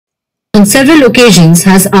on several occasions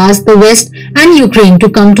has asked the West and Ukraine to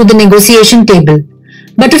come to the negotiation table.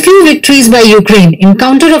 But a few victories by Ukraine in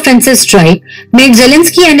counter-offensive strike made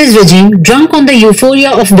Zelensky and his regime drunk on the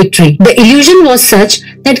euphoria of victory. The illusion was such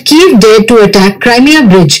that Kiev dared to attack Crimea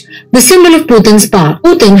Bridge, the symbol of Putin's power.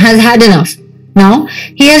 Putin has had enough. Now,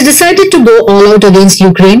 he has decided to go all out against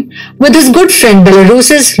Ukraine with his good friend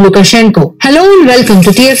Belarus's Lukashenko. Hello and welcome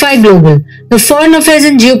to TFI Global, the foreign affairs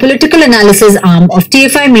and geopolitical analysis arm of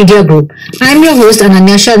TFI Media Group. I am your host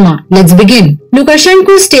Ananya Sharma. Let's begin.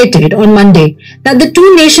 Lukashenko stated on Monday that the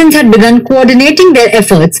two nations had begun coordinating their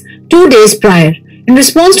efforts 2 days prior in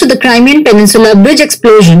response to the Crimean Peninsula bridge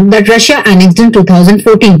explosion that Russia annexed in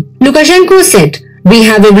 2014. Lukashenko said, "We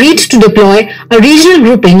have agreed to deploy a regional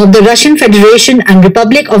grouping of the Russian Federation and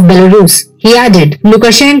Republic of Belarus." He added,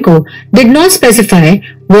 Lukashenko did not specify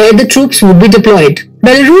where the troops would be deployed.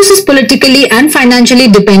 Belarus is politically and financially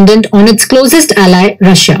dependent on its closest ally,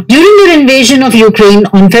 Russia. During their invasion of Ukraine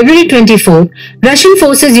on February 24, Russian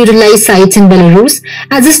forces utilized sites in Belarus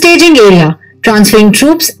as a staging area, transferring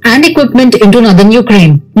troops and equipment into northern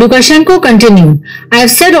Ukraine. Lukashenko continued, "I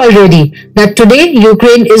have said already that today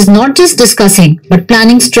Ukraine is not just discussing but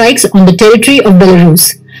planning strikes on the territory of Belarus."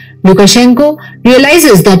 Lukashenko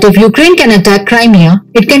realizes that if Ukraine can attack Crimea,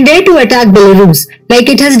 it can dare to attack Belarus like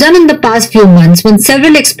it has done in the past few months when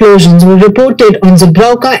several explosions were reported on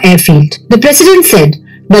Zabrovka airfield. The president said,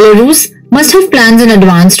 "Belarus must have plans in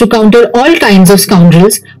advance to counter all kinds of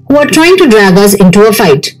scoundrels who are trying to drag us into a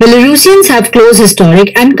fight." Belarusians have close historic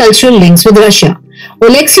and cultural links with Russia.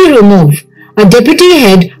 Alexei Romov, a deputy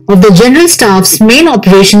head of the General Staff's main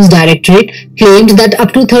operations directorate, claimed that up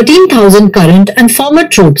to 13,000 current and former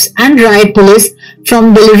troops and riot police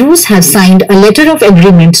from Belarus have signed a letter of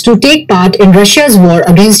agreement to take part in Russia's war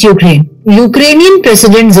against Ukraine. Ukrainian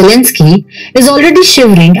President Zelensky is already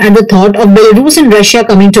shivering at the thought of Belarus and Russia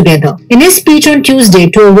coming together. In his speech on Tuesday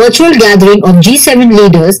to a virtual gathering of G7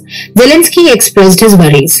 leaders, Zelensky expressed his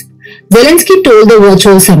worries. Zelensky told the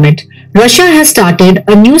virtual summit, "Russia has started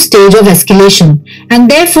a new stage of escalation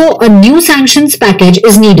and therefore a new sanctions package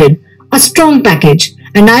is needed, a strong package,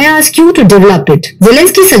 and I ask you to develop it."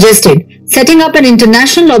 Zelensky suggested setting up an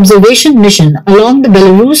international observation mission along the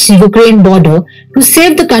Belarus-Ukraine border to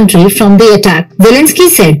save the country from the attack. Zelensky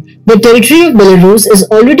said the territory of Belarus is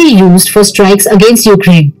already used for strikes against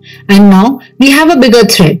Ukraine, and now we have a bigger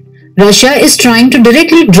threat. Russia is trying to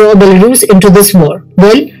directly draw Belarus into this war.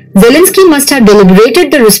 Well, Zelensky must have deliberated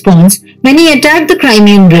the response when he attacked the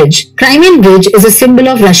Crimean Bridge. Crimean Bridge is a symbol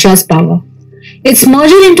of Russia's power. Its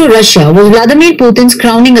merger into Russia was Vladimir Putin's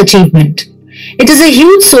crowning achievement. It is a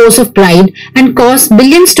huge source of pride and cost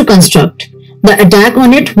billions to construct. The attack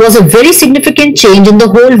on it was a very significant change in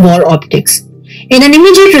the whole war optics. In an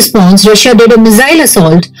immediate response, Russia did a missile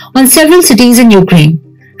assault on several cities in Ukraine.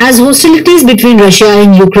 As hostilities between Russia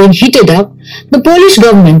and Ukraine heated up, the Polish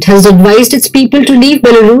government has advised its people to leave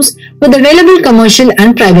Belarus with available commercial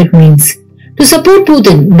and private means. To support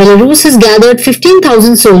Putin, Belarus has gathered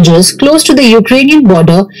 15,000 soldiers close to the Ukrainian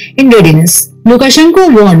border in readiness. Lukashenko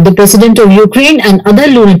warned the president of Ukraine and other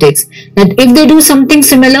lunatics that if they do something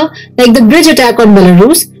similar, like the bridge attack on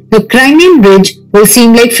Belarus, the Crimean Bridge will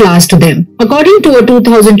seem like flowers to them. According to a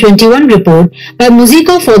 2021 report by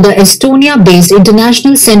Muzika for the Estonia-based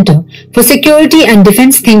International Center for Security and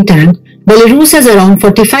Defense think tank, Belarus has around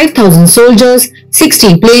 45,000 soldiers,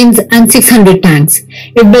 60 planes and 600 tanks.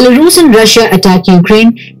 If Belarus and Russia attack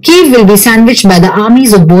Ukraine, Kiev will be sandwiched by the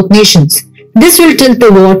armies of both nations. This will tilt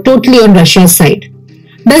the war totally on Russia's side.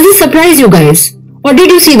 Does this surprise you guys? Or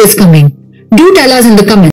did you see this coming? Do tell us in the comments.